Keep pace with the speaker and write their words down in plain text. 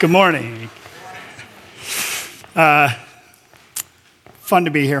Good morning. Fun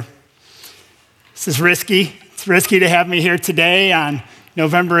to be here. This is risky. It's risky to have me here today on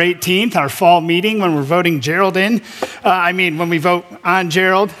November 18th, our fall meeting when we're voting Gerald in. When we vote on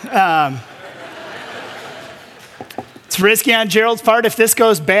Gerald. It's risky on Gerald's part. If this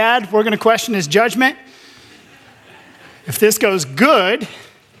goes bad, we're going to question his judgment. If this goes good,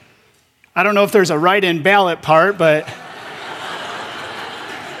 I don't know if there's a write-in ballot part, but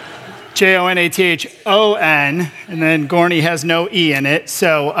Jonathon, and then Gorney has no E in it.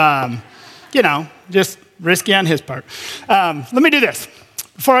 So, just risky on his part. Let me do this.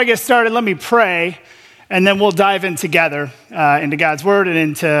 Before I get started, let me pray, and then we'll dive in together into God's Word and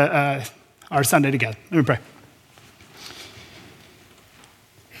into our Sunday together. Let me pray.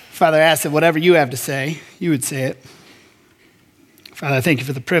 Father, I ask that whatever you have to say, you would say it. Father, I thank you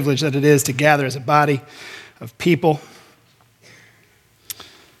for the privilege that it is to gather as a body of people.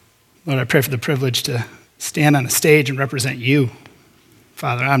 Lord, I pray for the privilege to stand on a stage and represent you.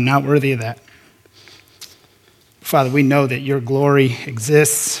 Father, I'm not worthy of that. Father, we know that your glory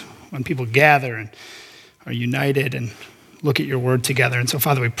exists when people gather and are united and look at your word together. And so,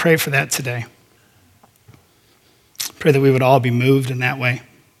 Father, we pray for that today. Pray that we would all be moved in that way.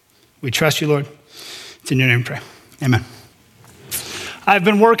 We trust you, Lord. It's in your name we pray. Amen. I've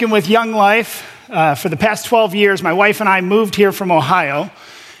been working with Young Life for the past 12 years. My wife and I moved here from Ohio.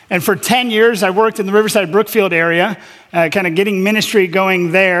 And for 10 years, I worked in the Riverside Brookfield area, kind of getting ministry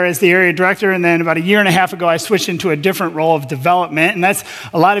going there as the area director. And then about a year and a half ago, I switched into a different role of development. And that's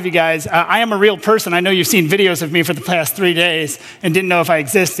a lot of you guys. I am a real person. I know you've seen videos of me for the past 3 days and didn't know if I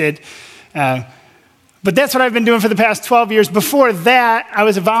existed. But that's what I've been doing for the past 12 years. Before that, I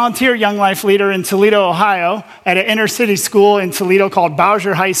was a volunteer Young Life leader in Toledo, Ohio, at an inner city school in Toledo called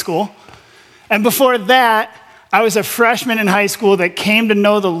Bowser High School. And before that, I was a freshman in high school that came to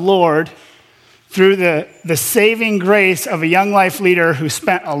know the Lord through the saving grace of a Young Life leader who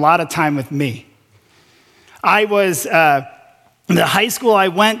spent a lot of time with me. I was, the high school I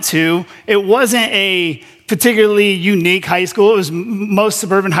went to, it wasn't a particularly unique high school. It was most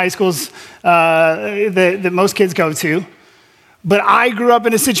suburban high schools that most kids go to. But I grew up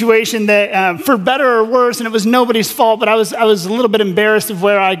in a situation that, for better or worse, and it was nobody's fault, but I was a little bit embarrassed of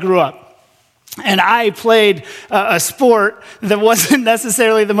where I grew up. And I played a sport that wasn't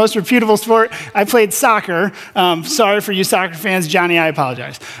necessarily the most reputable sport. I played soccer. Sorry for you soccer fans. Johnny, I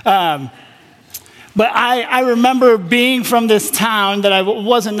apologize. But I remember being from this town that I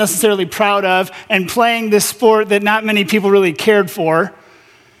wasn't necessarily proud of and playing this sport that not many people really cared for.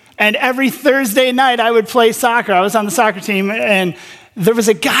 And every Thursday night I would play soccer. I was on the soccer team, and there was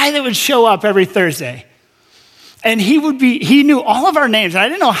a guy that would show up every Thursday. And he knew all of our names. And I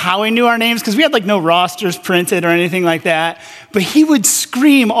didn't know how he knew our names because we had no rosters printed or anything like that. But he would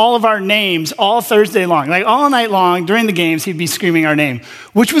scream all of our names all Thursday long. All night long during the games, he'd be screaming our name,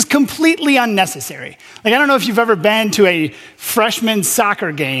 which was completely unnecessary. I don't know if you've ever been to a freshman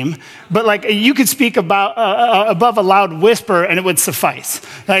soccer game, but you could speak above a loud whisper and it would suffice.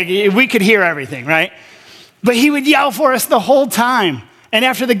 We could hear everything, right? But he would yell for us the whole time. And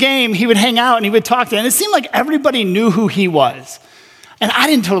after the game, he would hang out and he would talk to us. And it seemed like everybody knew who he was. And I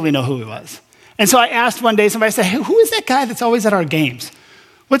didn't totally know who he was. And so I asked one day, somebody, I said, hey, who is that guy that's always at our games?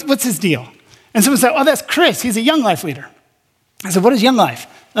 What's his deal? And someone said, oh, that's Chris. He's a Young Life leader. I said, what is Young Life?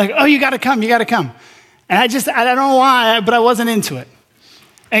 Oh, you got to come. And I don't know why, but I wasn't into it.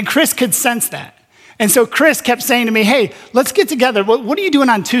 And Chris could sense that. And so Chris kept saying to me, hey, let's get together. What are you doing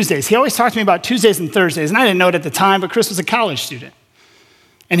on Tuesdays? He always talked to me about Tuesdays and Thursdays. And I didn't know it at the time, but Chris was a college student.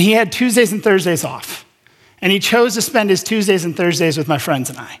 And he had Tuesdays and Thursdays off. And he chose to spend his Tuesdays and Thursdays with my friends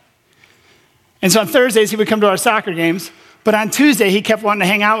and I. And so on Thursdays, he would come to our soccer games. But on Tuesday, he kept wanting to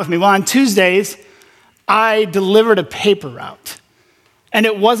hang out with me. Well, on Tuesdays, I delivered a paper route. And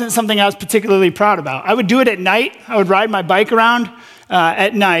it wasn't something I was particularly proud about. I would do it at night. I would ride my bike around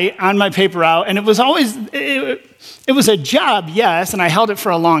at night on my paper route. And it was always, it was a job, yes, and I held it for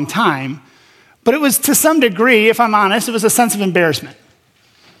a long time. But it was, to some degree, if I'm honest, it was a sense of embarrassment.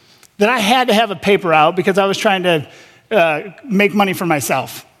 That I had to have a paper out because I was trying to make money for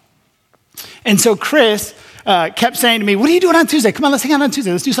myself. And so Chris kept saying to me, what are you doing on Tuesday? Come on, let's hang out on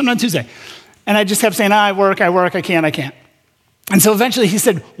Tuesday. Let's do something on Tuesday. And I just kept saying, I work, I can't. And so eventually he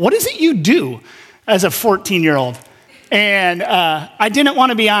said, what is it you do as a 14-year-old? And I didn't want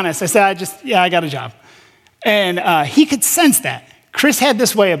to be honest. I said, I got a job. And he could sense that. Chris had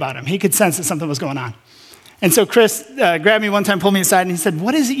this way about him. He could sense that something was going on. And so Chris grabbed me one time, pulled me aside, and he said,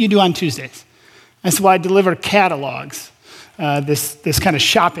 what is it you do on Tuesdays? I said, well, I deliver catalogs, this kind of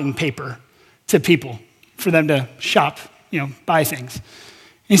shopping paper to people for them to shop, buy things.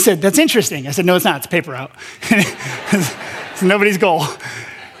 He said, that's interesting. I said, no, it's not. It's a paper route. It's nobody's goal.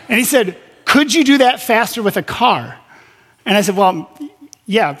 And he said, could you do that faster with a car? And I said, well,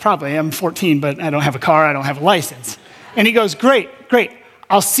 yeah, probably. I'm 14, but I don't have a car. I don't have a license. And he goes, great.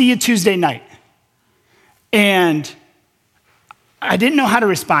 I'll see you Tuesday night. And I didn't know how to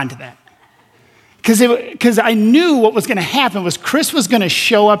respond to that. Because I knew what was going to happen was Chris was going to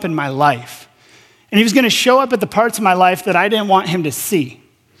show up in my life. And he was going to show up at the parts of my life that I didn't want him to see.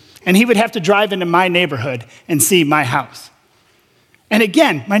 And he would have to drive into my neighborhood and see my house. And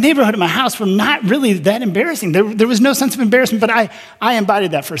again, my neighborhood and my house were not really that embarrassing. There was no sense of embarrassment, but I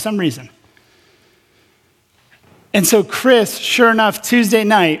embodied that for some reason. And so Chris, sure enough, Tuesday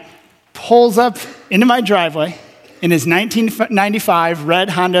night, pulls up into my driveway in his 1995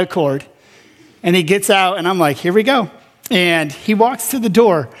 red Honda Accord. And he gets out, and I'm like, here we go. And he walks to the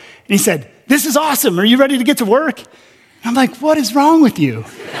door, and he said, this is awesome. Are you ready to get to work? And I'm like, what is wrong with you?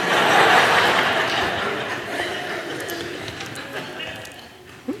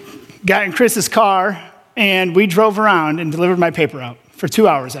 Got in Chris's car, and we drove around and delivered my paper out for 2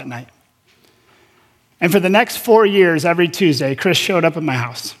 hours that night. And for the next 4 years, every Tuesday, Chris showed up at my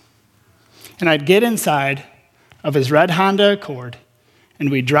house. And I'd get inside of his red Honda Accord,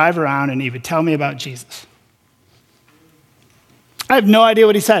 and we'd drive around, and he would tell me about Jesus. I have no idea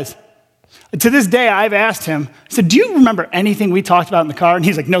what he says. To this day, I've asked him, I said, do you remember anything we talked about in the car? And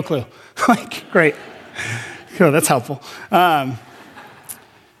he's like, no clue. Like, great. Cool, that's helpful. But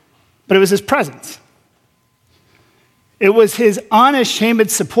it was his presence. It was his unashamed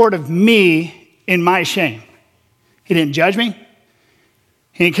support of me in my shame. He didn't judge me.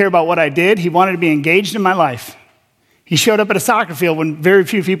 He didn't care about what I did. He wanted to be engaged in my life. He showed up at a soccer field when very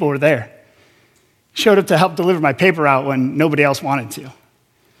few people were there. He showed up to help deliver my paper out when nobody else wanted to.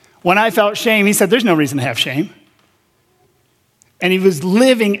 When I felt shame, he said, there's no reason to have shame. And he was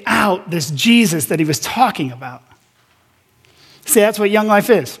living out this Jesus that he was talking about. See, that's what Young Life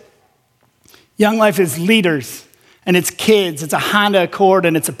is. Young Life is leaders, and it's kids, it's a Honda Accord,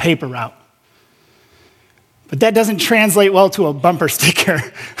 and it's a paper route. But that doesn't translate well to a bumper sticker.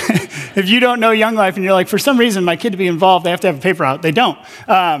 If you don't know Young Life and you're like, for some reason, my kid to be involved, they have to have a paper route. They don't.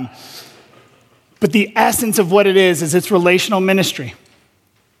 But the essence of what it is it's relational ministry.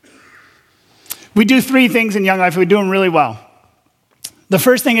 We do 3 things in Young Life. We do them really well. The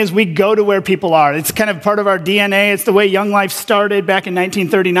first thing is we go to where people are. It's kind of part of our DNA. It's the way Young Life started back in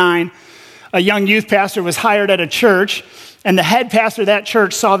 1939. A young youth pastor was hired at a church, and the head pastor of that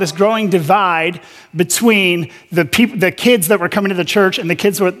church saw this growing divide between the kids that were coming to the church and the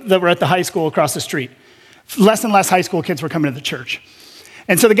kids that were at the high school across the street. Less and less high school kids were coming to the church.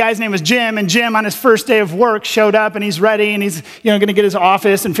 And so the guy's name was Jim, and Jim on his first day of work showed up, and he's ready, and he's going to get his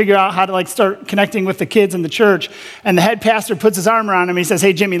office and figure out how to start connecting with the kids in the church. And the head pastor puts his arm around him. He says,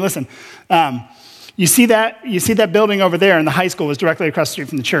 hey, Jimmy, listen, you see that building over there, and the high school was directly across the street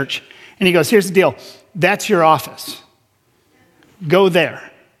from the church. And he goes, here's the deal. That's your office. Go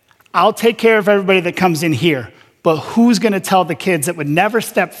there. I'll take care of everybody that comes in here, but who's going to tell the kids that would never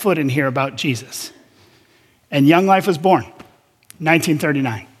step foot in here about Jesus? And Young Life was born,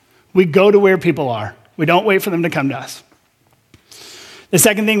 1939. We go to where people are. We don't wait for them to come to us. The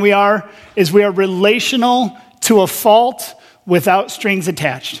second thing we are relational to a fault without strings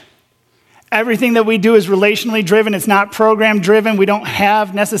attached. Everything that we do is relationally driven. It's not program driven. We don't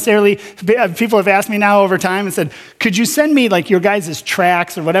have necessarily, people have asked me now over time and said, could you send me your guys'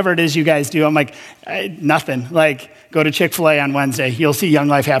 tracks or whatever it is you guys do? I'm like, nothing. Go to Chick-fil-A on Wednesday. You'll see Young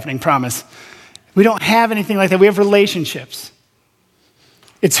Life happening, promise. We don't have anything like that. We have relationships.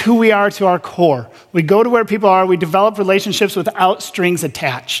 It's who we are to our core. We go to where people are. We develop relationships without strings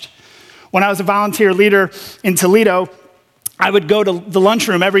attached. When I was a volunteer leader in Toledo, I would go to the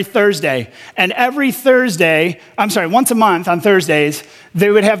lunchroom every Thursday. And once a month on Thursdays, they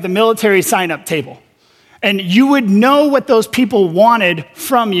would have the military sign-up table. And you would know what those people wanted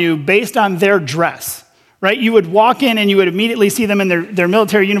from you based on their dress, right? You would walk in and you would immediately see them in their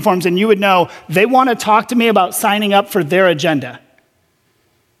military uniforms, and you would know they want to talk to me about signing up for their agenda.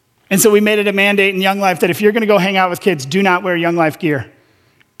 And so we made it a mandate in Young Life that if you're going to go hang out with kids, do not wear Young Life gear.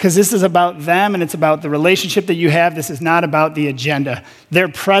 Because this is about them and it's about the relationship that you have. This is not about the agenda. Their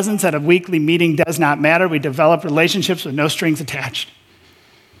presence at a weekly meeting does not matter. We develop relationships with no strings attached.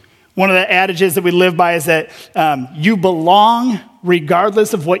 One of the adages that we live by is that you belong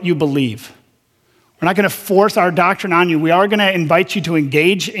regardless of what you believe. We're not going to force our doctrine on you. We are going to invite you to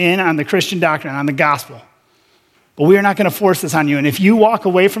engage in on the Christian doctrine, on the gospel. But we are not going to force this on you. And if you walk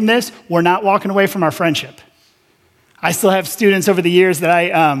away from this, we're not walking away from our friendship. I still have students over the years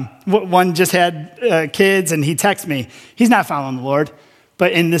that one just had kids, and he texts me. He's not following the Lord,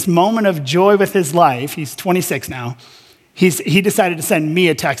 But in this moment of joy with his life, he's 26 now, he decided to send me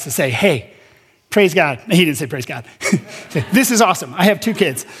a text to say, hey, praise God. He didn't say praise God. This is awesome. I have 2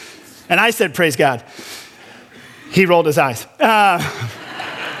 kids. And I said, praise God. He rolled his eyes.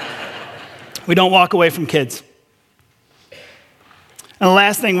 We don't walk away from kids. And the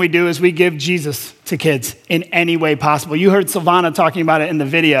last thing we do is we give Jesus to kids in any way possible. You heard Silvana talking about it in the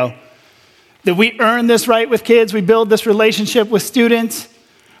video, that we earn this right with kids. We build this relationship with students.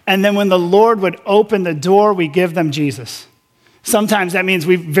 And then when the Lord would open the door, we give them Jesus. Sometimes that means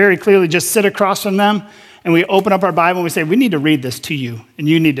we very clearly just sit across from them and we open up our Bible and we say, we need to read this to you and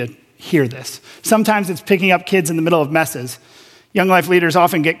you need to hear this. Sometimes it's picking up kids in the middle of messes. Young life leaders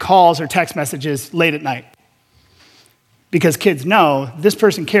often get calls or text messages late at night because kids know this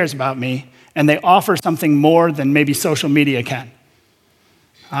person cares about me and they offer something more than maybe social media can.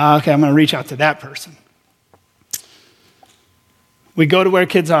 Okay, I'm going to reach out to that person. We go to where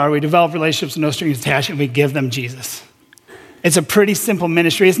kids are, we develop relationships with no strings attached, and we give them Jesus. It's a pretty simple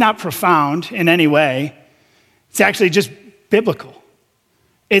ministry. It's not profound in any way. It's actually just biblical.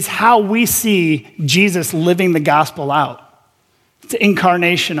 It's how we see Jesus living the gospel out. It's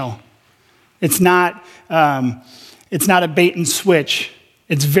incarnational. It's not a bait and switch.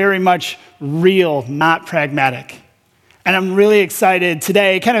 It's very much real, not pragmatic. And I'm really excited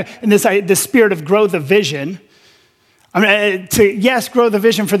today, kind of in this spirit of grow the vision, to grow the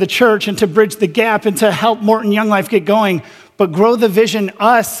vision for the church and to bridge the gap and to help Morton Young Life get going, but grow the vision,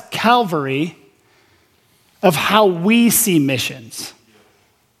 us, Calvary, of how we see missions,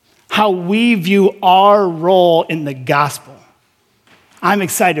 how we view our role in the gospel. I'm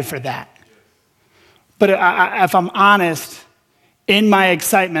excited for that. But if I'm honest, in my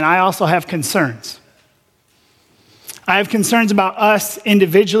excitement, I also have concerns. I have concerns about us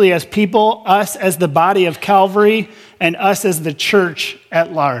individually as people, us as the body of Calvary, and us as the church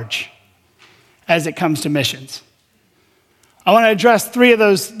at large as it comes to missions. I want to address 3 of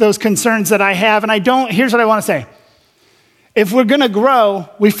those concerns that I have, and here's what I want to say. If we're going to grow,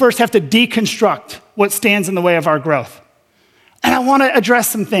 we first have to deconstruct what stands in the way of our growth. And I want to address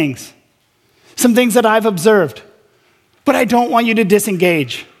some things that I've observed, but I don't want you to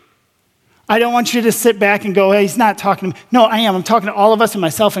disengage. I don't want you to sit back and go, hey, he's not talking to me. No, I am. I'm talking to all of us and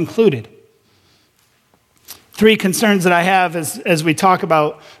myself included. 3 concerns that I have as we talk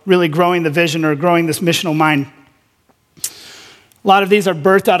about really growing the vision or growing this missional mind. A lot of these are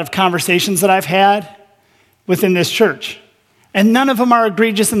birthed out of conversations that I've had within this church. And none of them are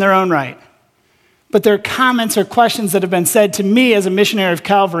egregious in their own right. But they're comments or questions that have been said to me as a missionary of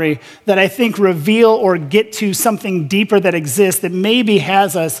Calvary that I think reveal or get to something deeper that exists that maybe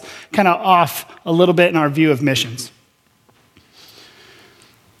has us kind of off a little bit in our view of missions.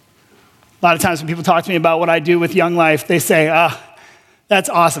 A lot of times when people talk to me about what I do with Young Life, they say, that's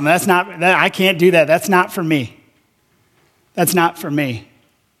awesome. I can't do that. That's not for me. That's not for me.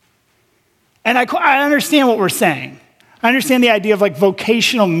 And I understand what we're saying. I understand the idea of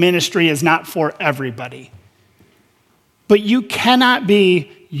vocational ministry is not for everybody. But you cannot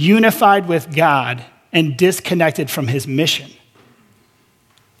be unified with God and disconnected from his mission.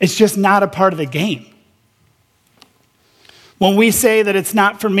 It's just not a part of the game. When we say that it's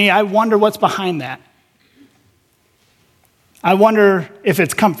not for me, I wonder what's behind that. I wonder if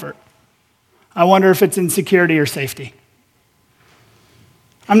it's comfort. I wonder if it's insecurity or safety.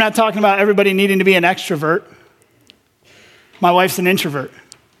 I'm not talking about everybody needing to be an extrovert. My wife's an introvert.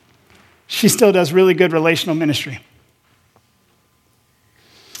 She still does really good relational ministry.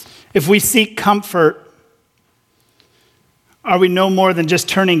 If we seek comfort, are we no more than just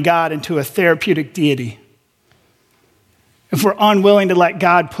turning God into a therapeutic deity? If we're unwilling to let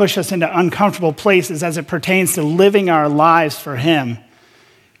God push us into uncomfortable places as it pertains to living our lives for him,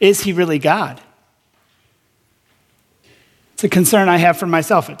 is he really God? It's a concern I have for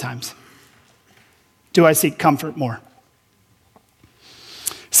myself at times. Do I seek comfort more?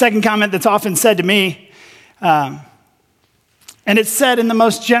 Second comment that's often said to me, and it's said in the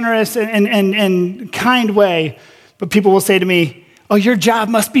most generous and kind way, but people will say to me, oh, your job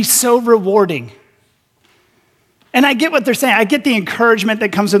must be so rewarding. And I get what they're saying. I get the encouragement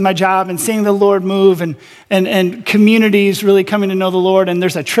that comes with my job and seeing the Lord move and communities really coming to know the Lord. And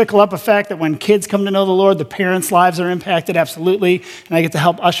there's a trickle-up effect that when kids come to know the Lord, the parents' lives are impacted, absolutely. And I get to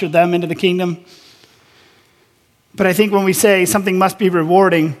help usher them into the kingdom. But I think when we say something must be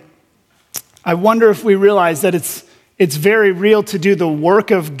rewarding, I wonder if we realize that it's very real to do the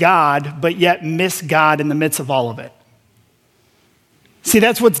work of God, but yet miss God in the midst of all of it. See,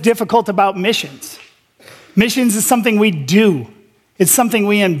 that's what's difficult about missions. Missions is something we do. It's something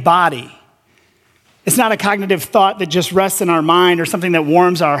we embody. It's not a cognitive thought that just rests in our mind or something that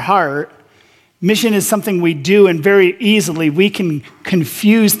warms our heart. Mission is something we do, and very easily we can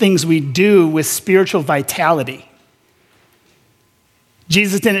confuse things we do with spiritual vitality.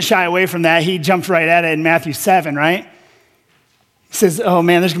 Jesus didn't shy away from that. He jumped right at it in Matthew 7, right? He says, oh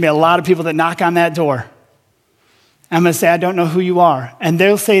man, there's going to be a lot of people that knock on that door. I'm going to say, I don't know who you are. And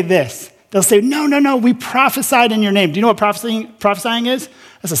they'll say this. They'll say, no, we prophesied in your name. Do you know what prophesying is?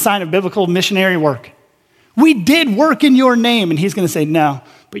 That's a sign of biblical missionary work. We did work in your name. And he's going to say, no,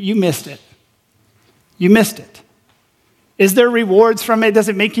 but you missed it. You missed it. Is there rewards from it? Does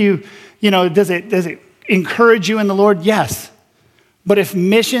it make you, does it encourage you in the Lord? Yes. But if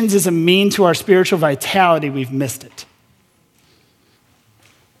missions is a mean to our spiritual vitality, we've missed it.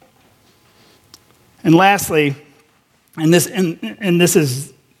 And lastly, and this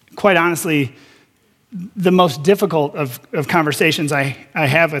is quite honestly the most difficult of conversations I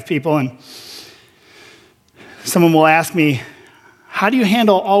have with people, and someone will ask me, how do you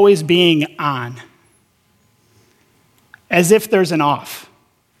handle always being on? As if there's an off.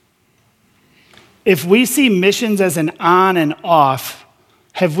 If we see missions as an on and off,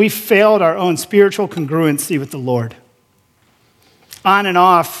 have we failed our own spiritual congruency with the Lord? On and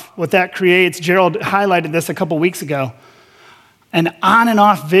off, what that creates, Gerald highlighted this a couple weeks ago, an on and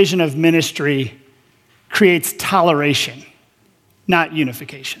off vision of ministry creates toleration, not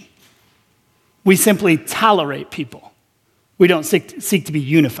unification. We simply tolerate people. We don't seek to be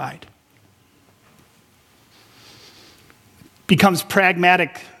unified. Becomes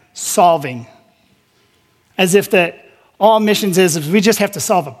pragmatic solving, as if that all missions is we just have to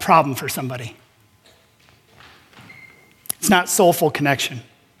solve a problem for somebody. It's not soulful connection.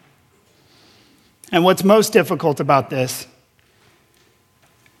 And what's most difficult about this,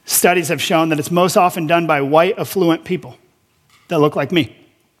 studies have shown that it's most often done by white, affluent people that look like me.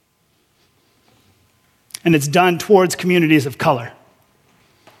 And it's done towards communities of color.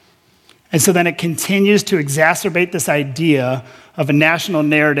 And so then it continues to exacerbate this idea of a national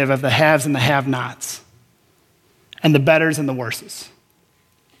narrative of the haves and the have-nots, and the betters and the worses.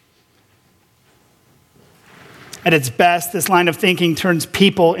 At its best, this line of thinking turns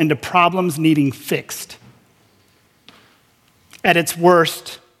people into problems needing fixed. At its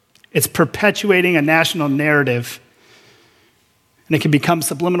worst, it's perpetuating a national narrative, and it can become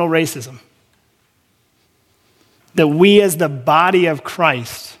subliminal racism. That we as the body of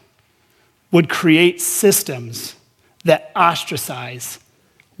Christ would create systems that ostracize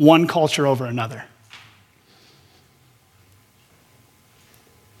one culture over another.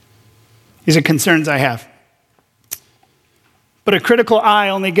 These are concerns I have. But a critical eye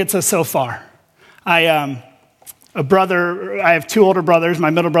only gets us so far. I have two older brothers. My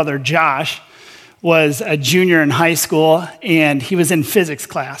middle brother, Josh, was a junior in high school, and he was in physics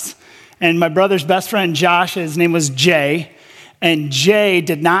class. And my brother's best friend, Josh, his name was Jay, and Jay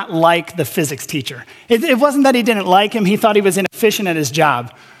did not like the physics teacher. It wasn't that he didn't like him. He thought he was inefficient at his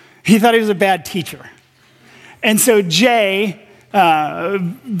job. He thought he was a bad teacher. And so Jay,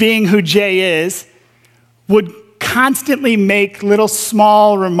 being who Jay is, would constantly make little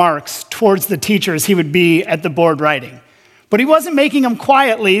small remarks towards the teacher as he would be at the board writing. But he wasn't making them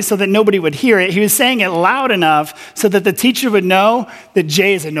quietly so that nobody would hear it. He was saying it loud enough so that the teacher would know that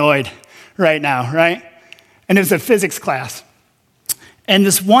Jay is annoyed right now, right? And it was a physics class. And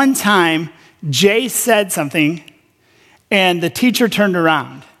this one time, Jay said something, and the teacher turned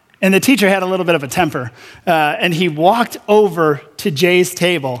around. And the teacher had a little bit of a temper. And he walked over to Jay's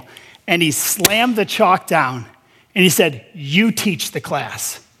table, and he slammed the chalk down. And he said, "You teach the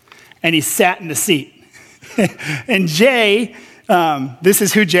class." And he sat in the seat. And Jay, this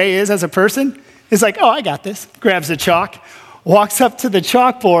is who Jay is as a person, is like, "Oh, I got this." Grabs the chalk, walks up to the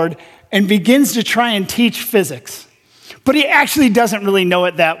chalkboard, and begins to try and teach physics. But he actually doesn't really know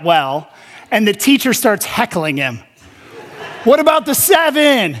it that well. And the teacher starts heckling him. "What about the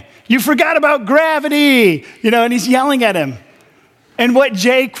 7? You forgot about gravity." And he's yelling at him. And what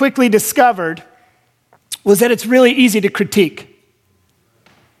Jay quickly discovered was that it's really easy to critique.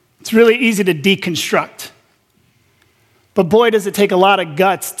 It's really easy to deconstruct. But boy, does it take a lot of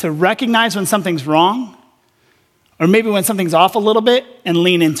guts to recognize when something's wrong, or maybe when something's off a little bit, and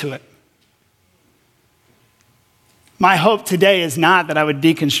lean into it. My hope today is not that I would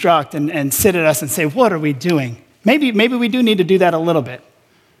deconstruct and sit at us and say, "What are we doing?" Maybe we do need to do that a little bit.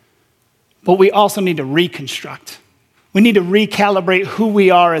 But we also need to reconstruct. We need to recalibrate who we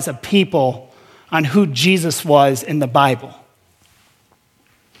are as a people on who Jesus was in the Bible.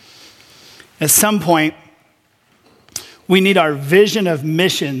 At some point, we need our vision of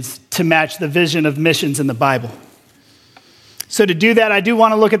missions to match the vision of missions in the Bible. So to do that, I do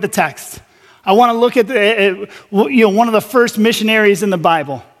want to look at the text. I want to look at one of the first missionaries in the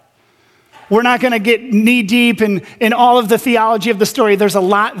Bible. We're not going to get knee deep in all of the theology of the story. There's a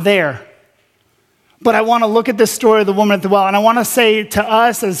lot there. But I want to look at this story of the woman at the well, and I want to say to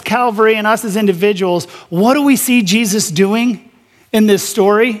us as Calvary and us as individuals, what do we see Jesus doing in this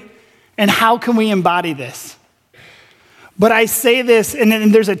story, and how can we embody this? But I say this,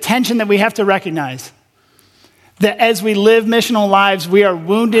 and there's a tension that we have to recognize, that as we live missional lives, we are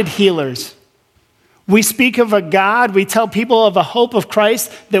wounded healers. We speak of a God, we tell people of a hope of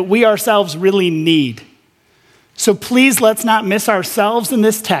Christ that we ourselves really need. So please, let's not miss ourselves in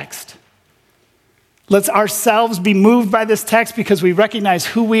this text. Let's ourselves be moved by this text because we recognize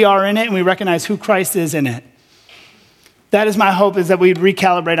who we are in it and we recognize who Christ is in it. That is my hope, is that we'd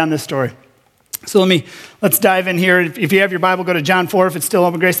recalibrate on this story. So let's dive in here. If you have your Bible, go to John 4 if it's still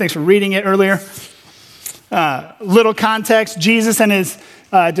open. Grace, thanks for reading it earlier. Little context, Jesus and his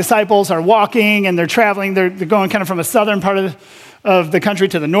disciples are walking and they're traveling. They're going kind of from a southern part of the country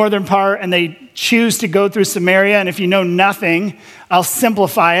to the northern part, and they choose to go through Samaria. And if you know nothing, I'll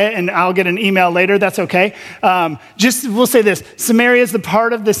simplify it, and I'll get an email later. That's okay. We'll say this. Samaria is the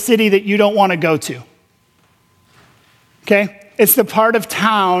part of the city that you don't want to go to. Okay? It's the part of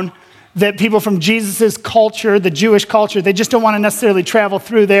town that people from Jesus' culture, the Jewish culture, they just don't want to necessarily travel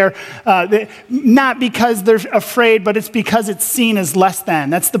through there. Not because they're afraid, but it's because it's seen as less than.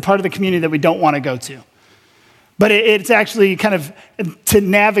 That's the part of the community that we don't want to go to. But it's actually kind of to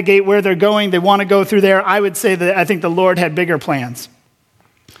navigate where they're going. They want to go through there. I would say that I think the Lord had bigger plans.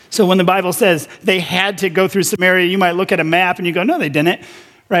 So when the Bible says they had to go through Samaria, you might look at a map and you go, no, they didn't.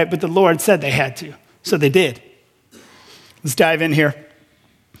 Right? But the Lord said they had to. So they did. Let's dive in here.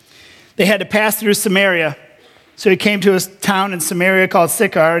 They had to pass through Samaria. So he came to a town in Samaria called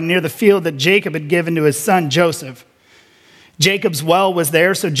Sychar, near the field that Jacob had given to his son Joseph. Jacob's well was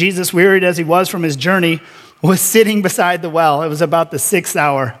there, so Jesus, wearied as he was from his journey, was sitting beside the well. It was about the 6th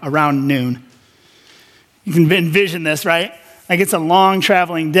hour, around noon. You can envision this, right? Like it's a long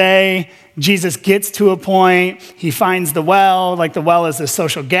traveling day. Jesus gets to a point. He finds the well, like the well is a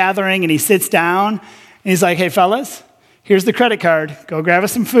social gathering, and he sits down. And he's like, hey, fellas, here's the credit card. Go grab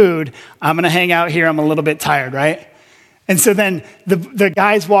us some food. I'm going to hang out here. I'm a little bit tired, right? And so then the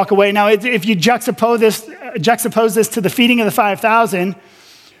guys walk away. Now, if you juxtapose this to the feeding of the 5,000,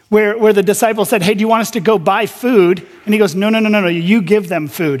 where the disciples said, hey, do you want us to go buy food? And he goes, no, you give them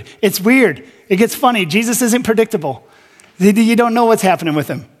food. It's weird. It gets funny. Jesus isn't predictable. You don't know what's happening with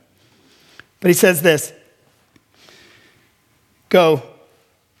him. But he says this, go,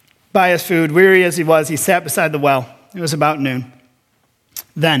 buy us food. Weary as he was, he sat beside the well. It was about noon.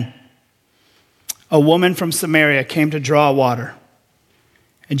 Then a woman from Samaria came to draw water.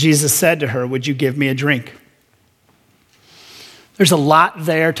 And Jesus said to her, would you give me a drink? There's a lot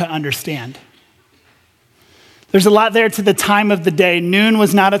there to understand. There's a lot there to the time of the day. Noon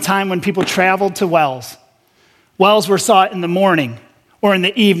was not a time when people traveled to wells. Wells were sought in the morning or in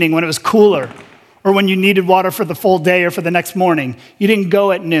the evening when it was cooler or when you needed water for the full day or for the next morning. You didn't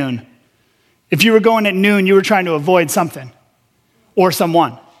go at noon. If you were going at noon, you were trying to avoid something or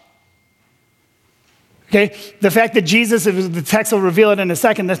someone. Okay, the fact that Jesus, the text will reveal it in a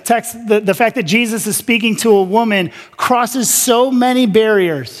second, the fact that Jesus is speaking to a woman crosses so many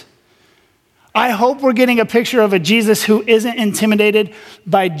barriers. I hope we're getting a picture of a Jesus who isn't intimidated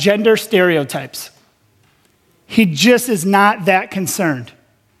by gender stereotypes. He just is not that concerned.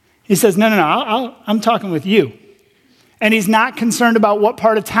 He says, no, I'm talking with you. And he's not concerned about what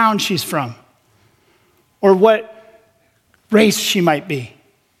part of town she's from or what race she might be.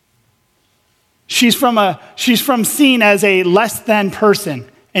 She's from seen as a less than person,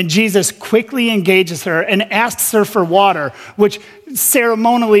 and Jesus quickly engages her and asks her for water, which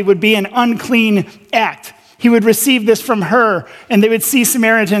ceremonially would be an unclean act. He would receive this from her, and they would see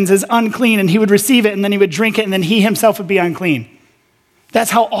Samaritans as unclean, and he would receive it, and then he would drink it, and then he himself would be unclean.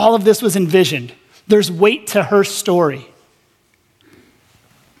 That's how all of this was envisioned. There's weight to her story.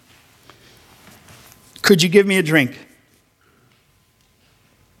 Could you give me a drink?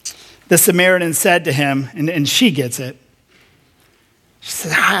 The Samaritan said to him, and she gets it. She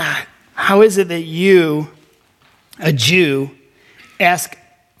said, how is it that you, a Jew, ask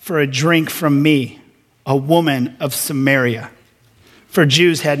for a drink from me, a woman of Samaria? For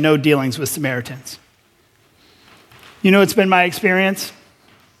Jews had no dealings with Samaritans. You know what's been my experience?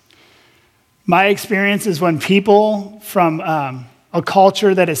 My experience is when people from a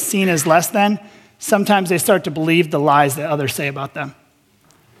culture that is seen as less than, sometimes they start to believe the lies that others say about them.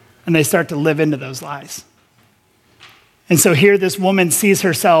 And they start to live into those lies. And so here this woman sees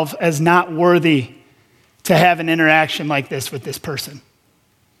herself as not worthy to have an interaction like this with this person.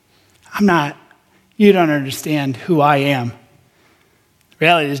 You don't understand who I am. The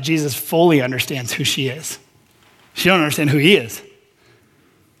reality is Jesus fully understands who she is. She don't understand who he is. He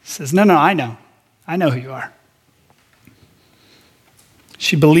says, no, I know. I know who you are.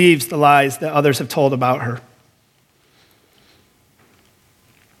 She believes the lies that others have told about her.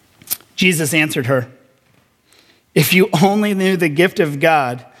 Jesus answered her, if you only knew the gift of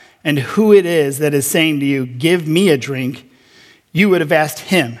God and who it is that is saying to you, give me a drink, you would have asked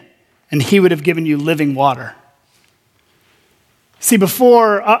him, and he would have given you living water. See,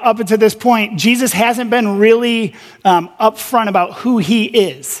 before, up until this point, Jesus hasn't been really upfront about who he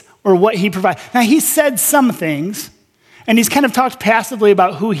is or what he provides. Now, he said some things, and he's kind of talked passively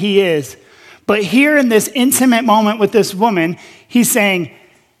about who he is. But here in this intimate moment with this woman, he's saying,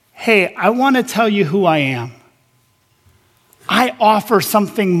 hey, I want to tell you who I am. I offer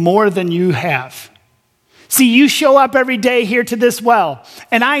something more than you have. See, you show up every day here to this well,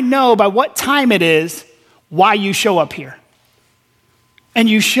 and I know by what time it is why you show up here. And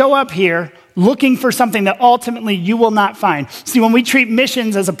you show up here looking for something that ultimately you will not find. See, when we treat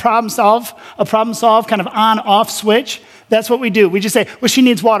missions as a problem solve kind of on-off switch, that's what we do. We just say, well, she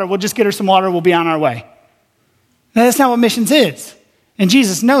needs water. We'll just get her some water. We'll be on our way. Now, that's not what missions is. And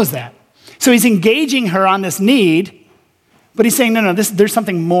Jesus knows that. So he's engaging her on this need, but he's saying, no, there's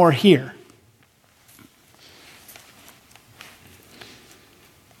something more here.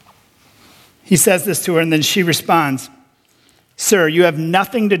 He says this to her, and then she responds, sir, you have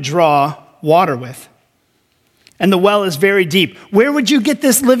nothing to draw water with, and the well is very deep. Where would you get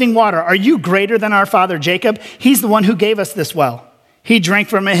this living water? Are you greater than our father Jacob? He's the one who gave us this well. He drank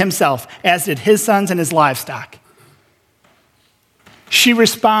from it himself, as did his sons and his livestock. She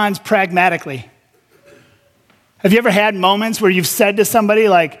responds pragmatically. Have you ever had moments where you've said to somebody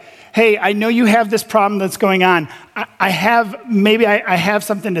like, hey, I know you have this problem that's going on. I have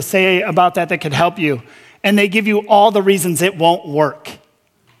something to say about that could help you. And they give you all the reasons it won't work.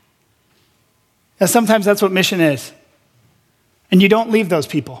 Now, sometimes that's what mission is. And you don't leave those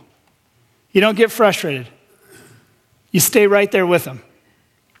people. You don't get frustrated. You stay right there with them.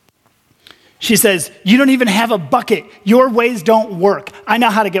 She says, you don't even have a bucket. Your ways don't work. I know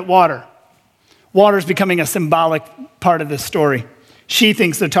how to get water. Water is becoming a symbolic part of this story. She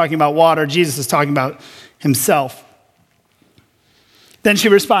thinks they're talking about water. Jesus is talking about himself. Then she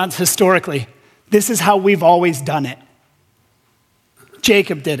responds historically, this is how we've always done it.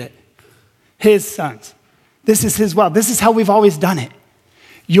 Jacob did it. His sons. This is his well. This is how we've always done it.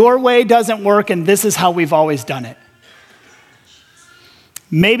 Your way doesn't work, and this is how we've always done it.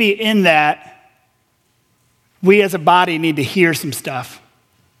 Maybe in that, we as a body need to hear some stuff.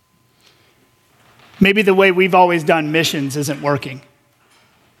 Maybe the way we've always done missions isn't working.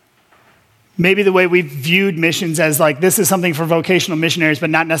 Maybe the way we've viewed missions as like, this is something for vocational missionaries, but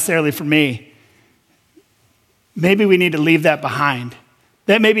not necessarily for me. Maybe we need to leave that behind.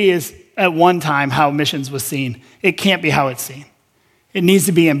 That maybe is at one time how missions was seen. It can't be how it's seen. It needs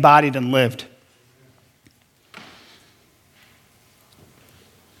to be embodied and lived.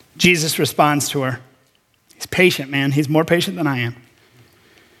 Jesus responds to her. He's patient, man. He's more patient than I am.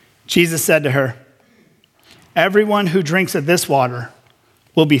 Jesus said to her, everyone who drinks of this water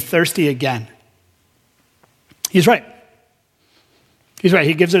will be thirsty again. He's right. He's right.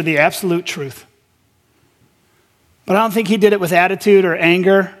 He gives her the absolute truth. But I don't think he did it with attitude or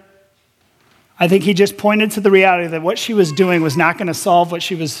anger. I think he just pointed to the reality that what she was doing was not going to solve what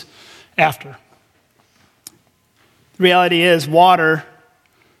she was after. The reality is, water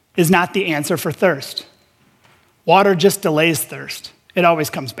is not the answer for thirst. Water just delays thirst. It always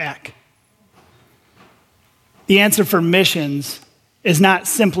comes back. The answer for missions is not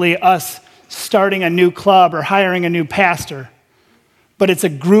simply us starting a new club or hiring a new pastor, but it's a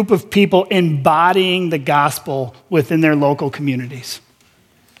group of people embodying the gospel within their local communities.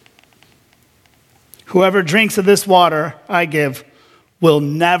 Whoever drinks of this water I give will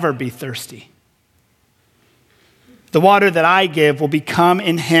never be thirsty. The water that I give will become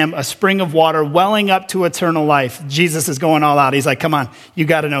in him a spring of water welling up to eternal life. Jesus is going all out. He's like, come on, you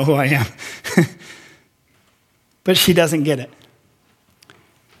got to know who I am. But she doesn't get it.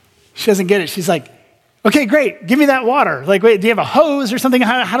 She doesn't get it. She's like, okay, great. Give me that water. Like, wait, do you have a hose or something?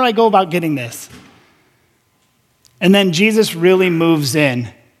 How do I go about getting this? And then Jesus really moves in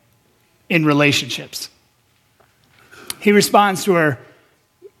relationships. He responds to her,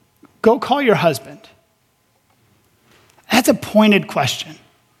 go call your husband. That's a pointed question.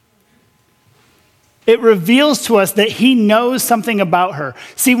 It reveals to us that he knows something about her.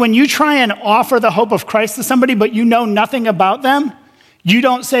 See, when you try and offer the hope of Christ to somebody, but you know nothing about them, you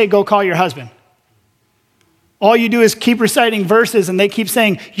don't say, go call your husband. All you do is keep reciting verses and they keep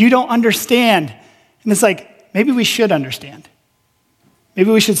saying, you don't understand. And it's like, maybe we should understand. Maybe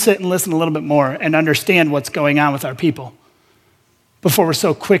we should sit and listen a little bit more and understand what's going on with our people before we're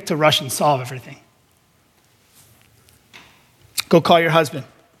so quick to rush and solve everything. Go call your husband.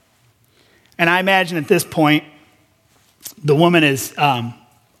 And I imagine at this point, the woman is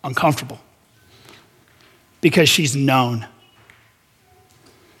uncomfortable because she's known.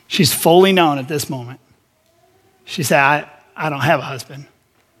 She's fully known at this moment. She said, I don't have a husband.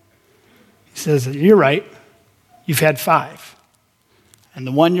 He says, you're right. You've had 5. And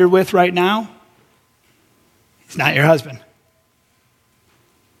the one you're with right now, he's not your husband.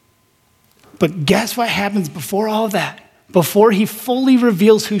 But guess what happens before all of that? Before he fully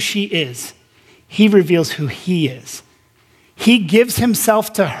reveals who she is, he reveals who he is. He gives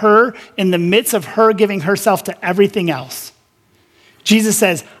himself to her in the midst of her giving herself to everything else. Jesus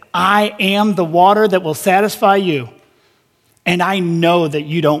says, I am the water that will satisfy you. And I know that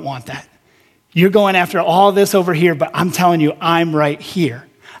you don't want that. You're going after all this over here, but I'm telling you, I'm right here.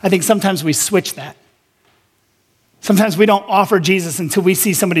 I think sometimes we switch that. Sometimes we don't offer Jesus until we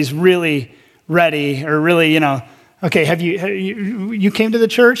see somebody's really ready or really, okay, have you came to the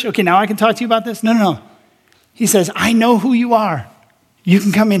church? Okay, now I can talk to you about this? No. He says, I know who you are. You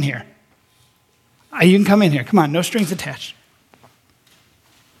can come in here. You can come in here. Come on, no strings attached.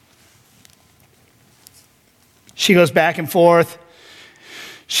 She goes back and forth.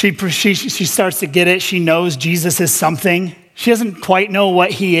 She starts to get it. She knows Jesus is something. She doesn't quite know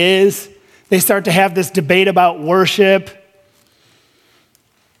what he is. They start to have this debate about worship.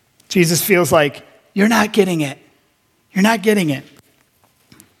 Jesus feels like, you're not getting it. You're not getting it.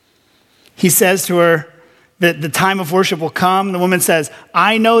 He says to her that the time of worship will come. The woman says,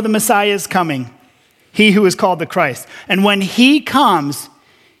 I know the Messiah is coming, he who is called the Christ. And when he comes,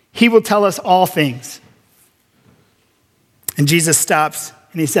 he will tell us all things. And Jesus stops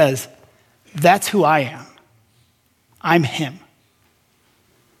and he says, that's who I am. I'm him.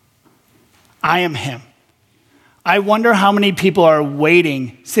 I am him. I wonder how many people are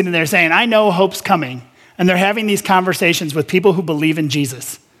waiting, sitting there saying, I know hope's coming. And they're having these conversations with people who believe in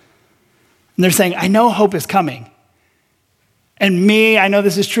Jesus. And they're saying, I know hope is coming. And me, I know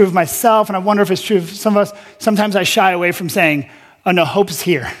this is true of myself, and I wonder if it's true of some of us. Sometimes I shy away from saying, oh no, hope is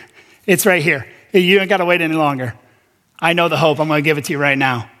here. It's right here. You don't got to wait any longer. I know the hope. I'm going to give it to you right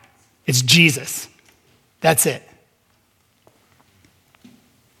now. It's Jesus. That's it.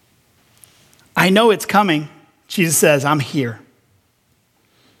 I know it's coming. Jesus says, I'm here.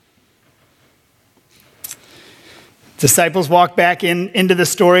 Disciples walk back into the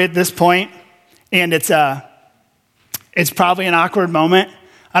story at this point, and it's probably an awkward moment.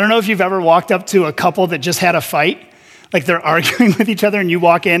 I don't know if you've ever walked up to a couple that just had a fight, like they're arguing with each other, and you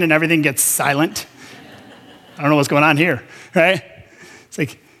walk in and everything gets silent. I don't know what's going on here, right? It's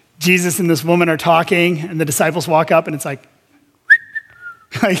like Jesus and this woman are talking, and the disciples walk up, and it's like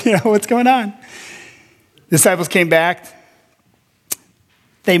what's going on? The disciples came back.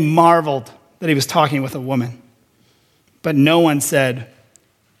 They marveled that he was talking with a woman. But no one said,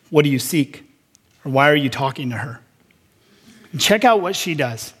 what do you seek? Or why are you talking to her? And check out what she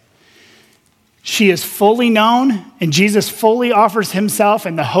does. She is fully known, and Jesus fully offers himself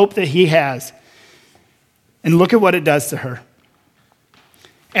and the hope that he has. And look at what it does to her.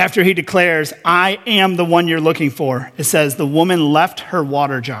 After he declares, I am the one you're looking for, it says, the woman left her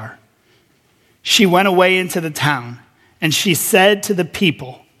water jar. She went away into the town, and she said to the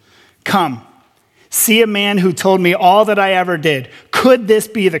people, come, see a man who told me all that I ever did. Could this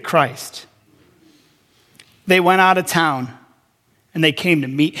be the Christ? They went out of town, and they came to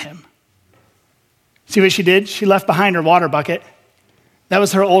meet him. See what she did? She left behind her water bucket. That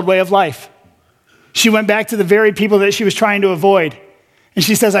was her old way of life. She went back to the very people that she was trying to avoid. And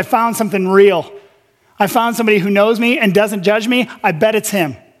she says, I found something real. I found somebody who knows me and doesn't judge me. I bet it's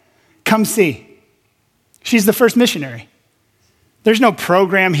him. Come see. She's the first missionary. There's no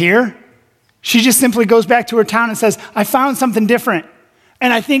program here. She just simply goes back to her town and says, I found something different,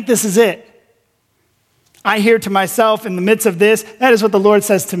 and I think this is it. I hear to myself in the midst of this, that is what the Lord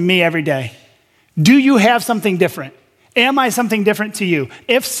says to me every day. Do you have something different? Am I something different to you?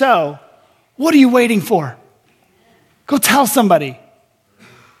 If so, what are you waiting for? Go tell somebody.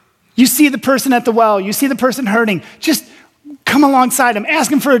 You see the person at the well, you see the person hurting, just come alongside them, ask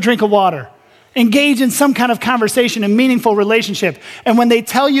them for a drink of water. Engage in some kind of conversation, a meaningful relationship. And when they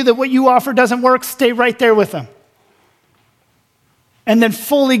tell you that what you offer doesn't work, stay right there with them. And then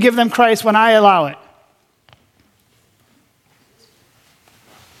fully give them Christ when I allow it.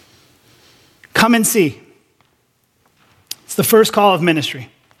 Come and see. It's the first call of missions.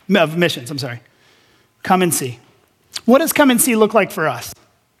 Come and see. What does come and see look like for us?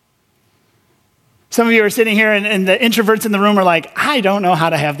 Some of you are sitting here and the introverts in the room are like, I don't know how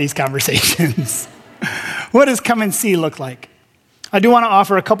to have these conversations. What does come and see look like? I do want to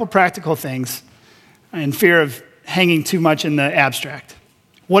offer a couple practical things in fear of hanging too much in the abstract.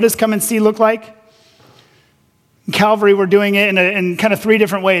 What does come and see look like? In Calvary, we're doing it in kind of three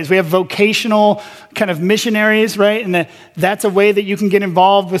different ways. We have vocational kind of missionaries, right? And that's a way that you can get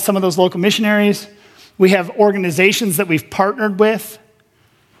involved with some of those local missionaries. We have organizations that we've partnered with.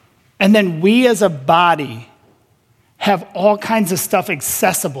 And then we as a body have all kinds of stuff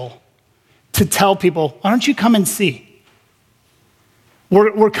accessible to tell people, why don't you come and see?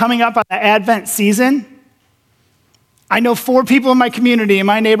 We're coming up on the Advent season. I know 4 people in my community, in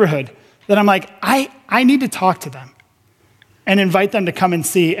my neighborhood, that I'm like, I need to talk to them and invite them to come and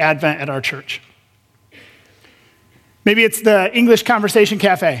see Advent at our church. Maybe it's the English Conversation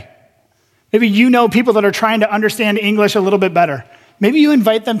Cafe. Maybe you know people that are trying to understand English a little bit better. Maybe you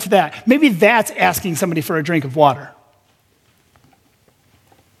invite them to that. Maybe that's asking somebody for a drink of water.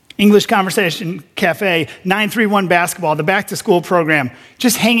 English Conversation Cafe, 931 basketball, the back to school program,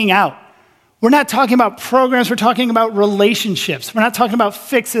 just hanging out. We're not talking about programs, we're talking about relationships. We're not talking about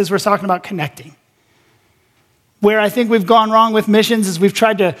fixes, we're talking about connecting. Where I think we've gone wrong with missions is we've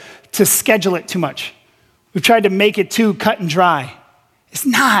tried to schedule it too much. We've tried to make it too cut and dry. It's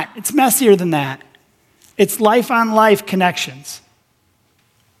not, it's messier than that. It's life on life connections.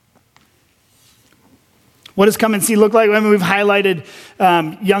 What does come and see look like? I mean, we've highlighted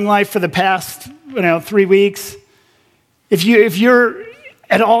Young Life for the past 3 weeks. If you're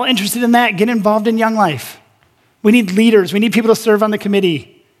at all interested in that, get involved in Young Life. We need leaders. We need people to serve on the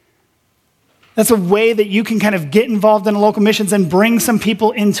committee. That's a way that you can kind of get involved in local missions and bring some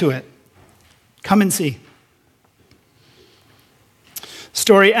people into it. Come and see.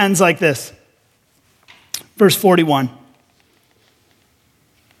 Story ends like this. Verse 41.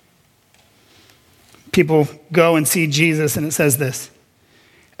 People go and see Jesus, and it says this,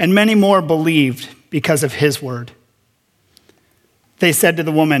 and many more believed because of his word. They said to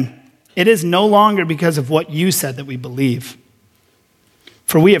the woman, it is no longer because of what you said that we believe,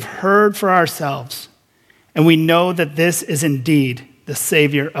 for we have heard for ourselves, and we know that this is indeed the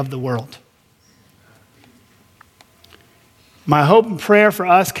Savior of the world. My hope and prayer for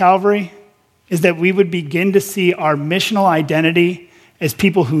us, Calvary, is that we would begin to see our missional identity as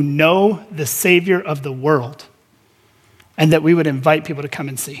people who know the Savior of the world, and that we would invite people to come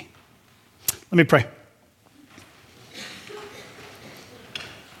and see. Let me pray.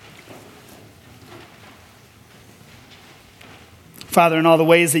 Father, in all the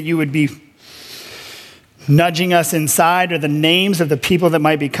ways that you would be nudging us inside, or the names of the people that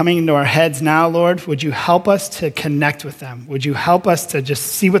might be coming into our heads now, Lord, would you help us to connect with them? Would you help us to just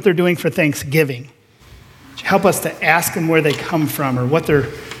see what they're doing for Thanksgiving? Would you help us to ask them where they come from or what their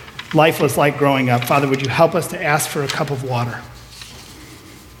life was like growing up? Father, would you help us to ask for a cup of water?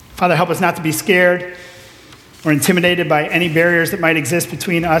 Father, help us not to be scared or intimidated by any barriers that might exist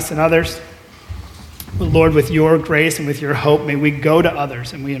between us and others. But Lord, with your grace and with your hope, may we go to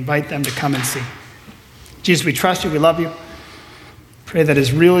others and we invite them to come and see. Jesus, we trust you, we love you. Pray that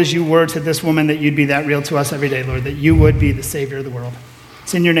as real as you were to this woman, that you'd be that real to us every day, Lord, that you would be the Savior of the world.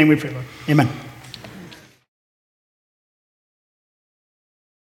 It's in your name we pray, Lord. Amen.